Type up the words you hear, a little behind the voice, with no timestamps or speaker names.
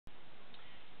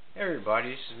Hey everybody,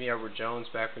 this is me, Edward Jones,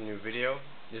 back with a new video.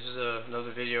 This is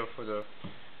another video for the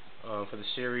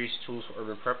series Tools for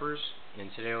Urban Preppers,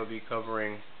 and today we'll be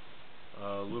covering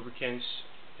lubricants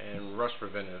and rust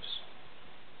preventives.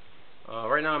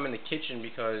 Right now I'm in the kitchen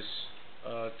because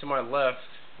to my left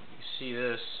you see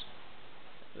this,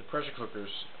 the pressure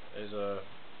cookers is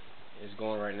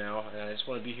going right now, and I just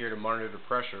want to be here to monitor the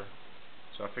pressure.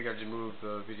 So I figured I'd just move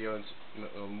the video into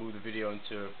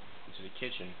the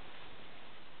kitchen.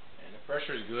 And the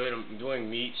pressure is good. I'm doing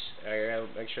meats. I gotta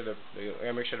make sure the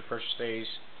pressure stays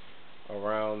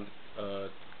around 10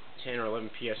 or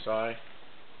 11 psi. Trying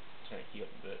to heat up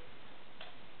a bit.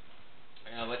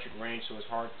 I got electric range, so it's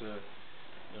hard to.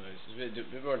 It's a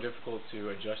bit more difficult to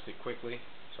adjust it quickly.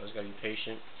 So I just gotta be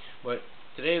patient. But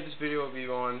today, this video will be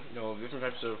on different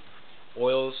types of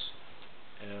oils,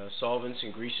 solvents,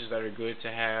 and greases that are good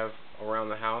to have around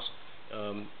the house.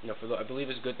 I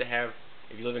believe it's good to have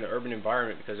if you live in an urban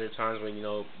environment, because there are times when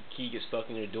key gets stuck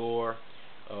in your door,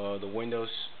 the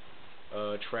windows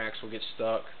tracks will get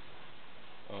stuck.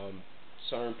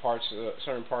 Certain parts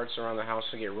around the house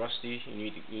will get rusty.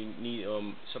 You need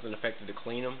something effective to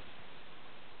clean them.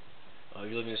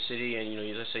 If you live in a city and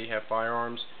let's say you have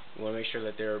firearms, you want to make sure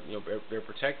that they're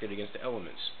protected against the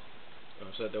elements,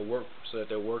 so that they're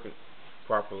working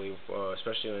properly,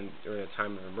 especially during a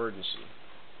time of emergency.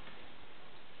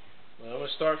 I'm going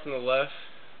to start from the left.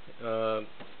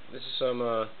 This is some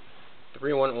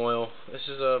 3-in-1 oil. This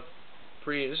is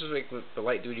like the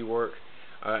light duty work.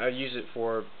 I use it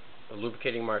for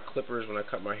lubricating my clippers when I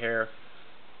cut my hair,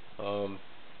 and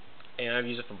I've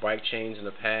used it for bike chains in the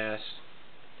past,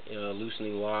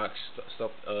 loosening locks,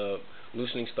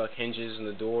 loosening stuck hinges in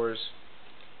the doors,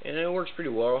 and it works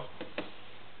pretty well.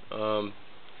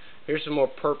 Here's some more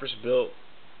purpose-built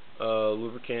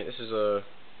lubricant. This is a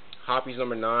Hoppy's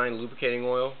number 9 lubricating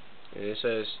oil, and it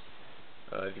says,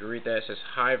 if you read that, it says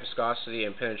high viscosity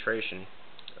and penetration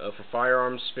for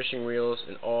firearms, fishing reels,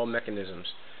 and all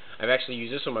mechanisms. I've actually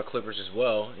used this on my clippers as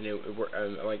well, and it worked. I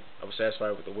was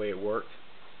satisfied with the way it worked.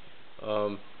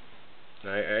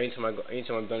 Anytime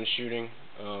I'm done shooting,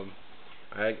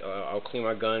 I'll clean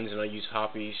my guns, and I use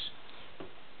Hoppy's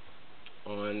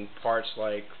on parts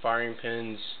like firing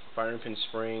pin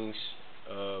springs,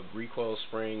 recoil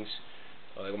springs.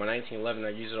 Like my 1911, I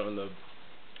use it on the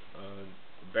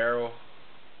barrel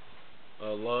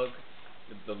lug,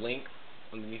 the link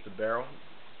underneath the barrel,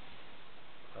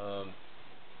 and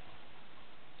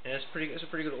it's a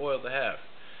pretty good oil to have.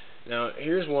 Now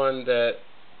here's one that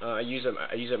I use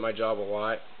at my job a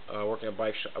lot. I work in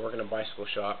a bicycle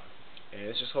shop, and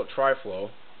it's just called Tri-Flow,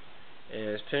 and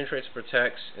it penetrates and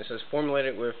protects. And it says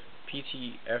formulated with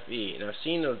PTFE. And I've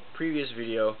seen a previous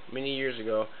video many years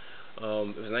ago. It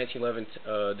was a 1911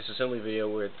 disassembly video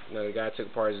where the guy took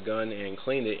apart his gun and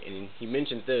cleaned it, and he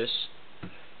mentioned this,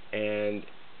 and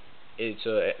it's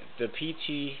the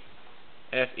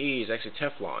PTFE is actually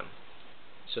Teflon,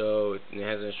 so it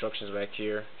has instructions back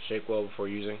here. Shake well before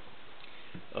using.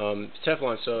 It's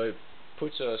Teflon, so it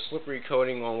puts a slippery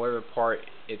coating on whatever part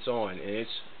it's on, and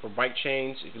it's for bike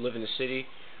chains. If you live in the city,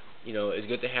 it's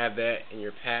good to have that in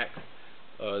your pack.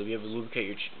 To be able to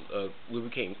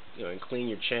lubricate and clean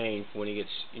your chain when it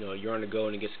gets you're on the go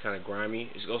and it gets kind of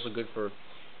grimy. It's also good for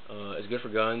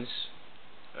guns.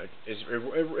 It's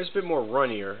a bit more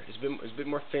runnier. It's a bit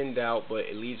more thinned out, but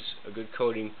it leaves a good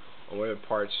coating on whatever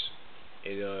parts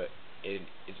it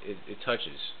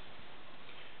touches.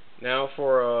 Now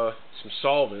for some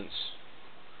solvents,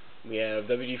 we have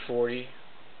WD-40.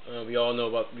 We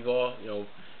all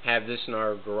have this in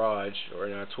our garage or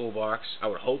in our toolbox. I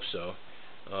would hope so.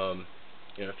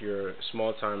 If you're a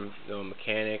small-time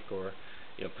mechanic or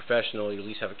professional, you at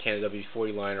least have a can of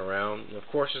WD-40 lying around. And of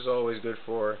course, it's always good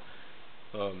for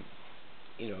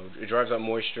it drives out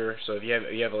moisture. So if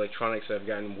you have electronics that have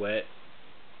gotten wet,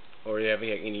 or you have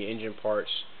any engine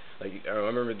parts, like I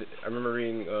remember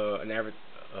reading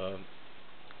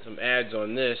some ads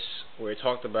on this where it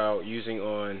talked about using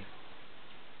on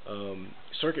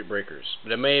circuit breakers,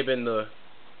 but it may have been the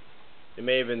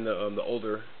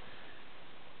older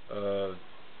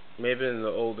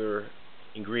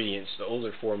ingredients, the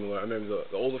older formula. I remember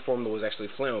the older formula was actually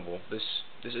flammable. This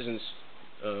isn't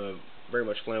very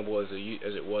much flammable as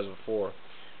it was before.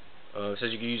 It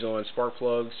says you can use it on spark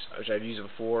plugs, which I've used it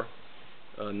before,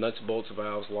 nuts, bolts,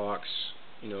 valves, locks.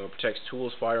 It protects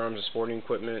tools, firearms, and sporting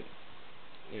equipment.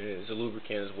 It's a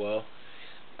lubricant as well.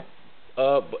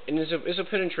 And it's a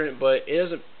penetrant, but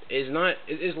it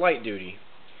is light duty.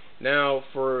 Now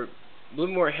for a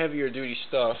little more heavier duty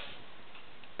stuff,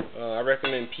 I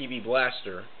recommend PB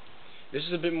Blaster. This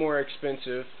is a bit more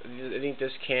expensive. I think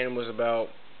this can was about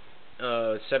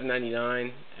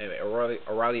 $7.99 at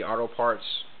O'Reilly Auto Parts.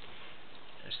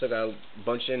 I still got a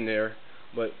bunch in there,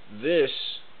 but this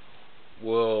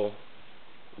will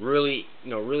really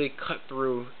cut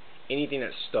through anything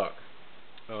that's stuck.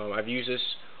 I've used this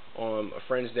on a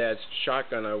friend's dad's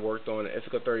shotgun I worked on at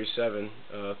Ithaca 37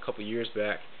 a couple years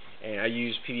back, and I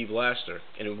used PB Blaster,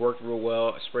 and it worked real well.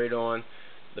 I sprayed on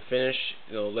the finish,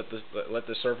 let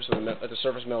the surface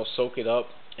metal soak it up,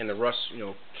 and the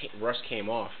rust came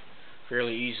off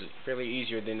fairly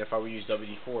easier than if I would use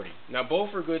WD-40. Now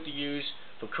both are good to use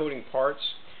for coating parts.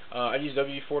 I've used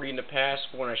WD-40 in the past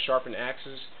for when I sharpen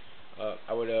axes.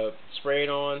 I would spray it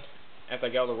on after I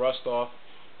got all the rust off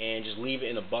and just leave it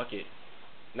in a bucket.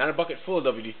 Not a bucket full of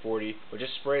WD-40, but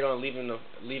just spray it on, leave it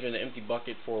in an empty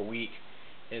bucket for a week.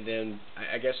 And then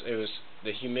I guess it was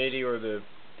the humidity or the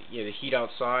heat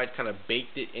outside kind of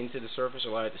baked it into the surface,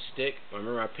 allowed it to stick. I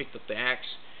remember I picked up the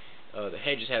axe, the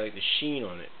head just had like the sheen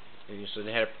on it, and so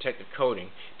they had a protective coating.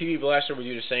 PB Blaster would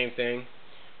do the same thing.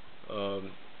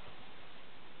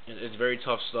 It's very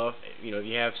tough stuff.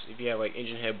 If you have like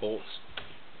engine head bolts,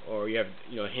 or you have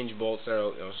hinge bolts that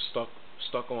are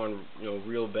stuck on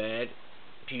real bad,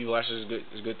 PB Blaster is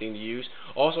a good thing to use.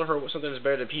 Also heard something that's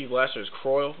better than PB Blaster is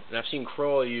Kroil, and I've seen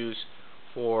Kroil used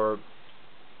for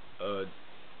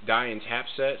dye and tap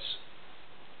sets.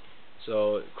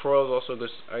 So Kroil is also good.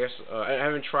 I guess I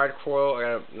haven't tried Kroil.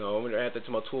 I'm gonna add that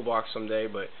to my toolbox someday,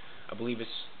 but I believe it's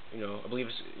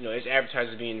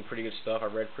advertised as being pretty good stuff.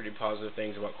 I've read pretty positive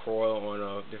things about Kroil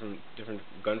on different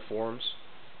gun forums.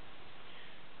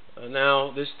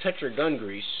 Now this Tetra gun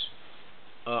grease,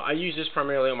 I use this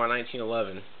primarily on my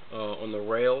 1911 on the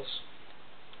rails,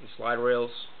 the slide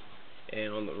rails,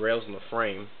 and on the rails in the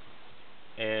frame.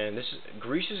 And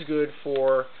grease is good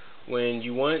for when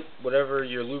you want whatever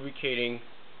you're lubricating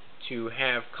to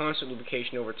have constant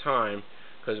lubrication over time,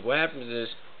 because what happens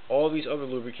is all these other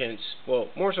lubricants, well,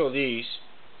 more so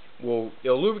they'll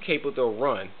lubricate but they'll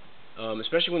run,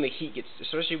 especially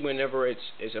whenever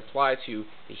it's applied to,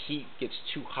 the heat gets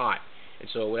too hot, and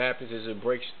so what happens is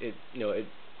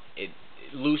it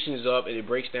loosens up and it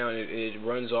breaks down and it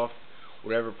runs off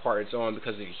whatever part it's on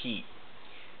because of the heat.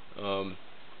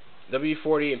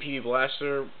 WD-40 and PB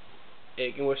Blaster,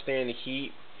 it can withstand the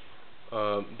heat,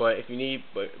 but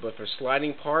for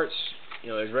sliding parts,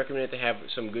 it's recommended to have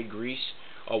some good grease.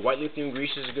 White lithium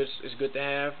grease is good to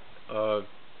have.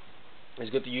 It's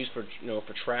good to use for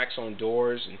tracks on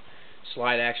doors and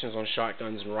slide actions on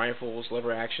shotguns and rifles,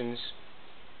 lever actions,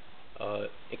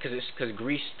 because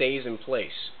grease stays in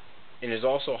place, and is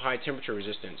also high temperature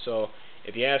resistant. So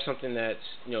if you have something that's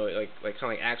kind of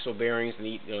like axle bearings and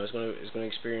it's going to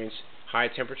experience high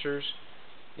temperatures,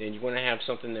 then you want to have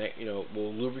something that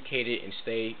will lubricate it and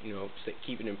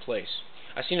keep it in place.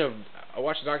 I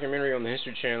watched a documentary on the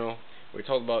History Channel where it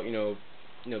talked about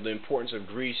the importance of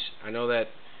grease. I know that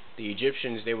the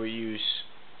Egyptians, they would use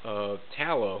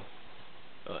tallow,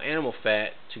 animal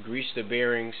fat, to grease the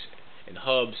bearings and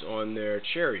hubs on their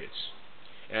chariots.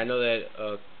 And I know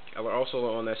that also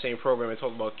on that same program it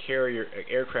talked about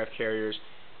aircraft carriers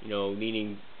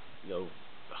needing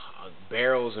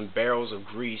barrels and barrels of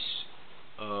grease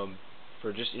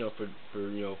for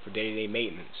day-to-day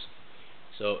maintenance.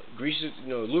 So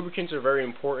lubricants are very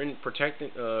important.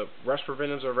 Rust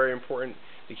preventives are very important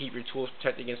to keep your tools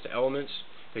protected against the elements,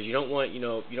 because you don't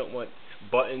want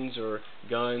buttons or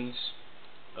guns,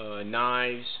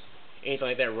 knives, anything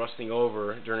like that rusting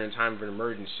over during a time of an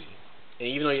emergency. And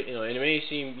even though and it may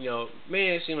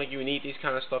seem like you would need these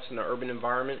kind of stuff in an urban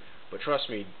environment, but trust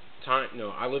me,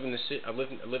 I live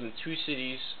in two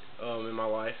cities in my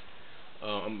life.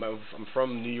 I'm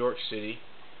from New York City,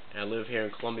 and I live here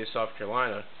in Columbia, South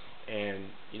Carolina. And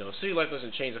city life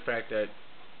doesn't change the fact that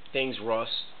things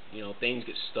rust, things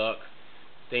get stuck,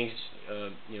 things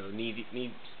need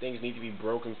to be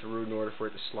broken through in order for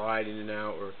it to slide in and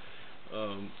out, or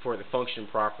for it to function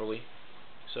properly.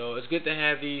 So it's good to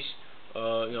have these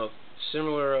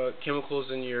similar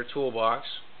chemicals in your toolbox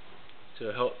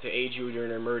to aid you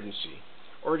during an emergency,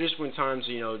 or just when times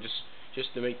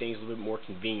just to make things a little bit more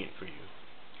convenient for you.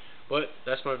 But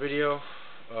that's my video.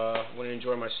 I want to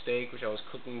enjoy my steak, which I was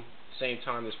cooking at the same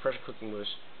time this pressure cooking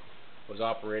was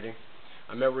operating.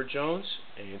 I'm Edward Jones,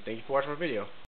 and thank you for watching my video.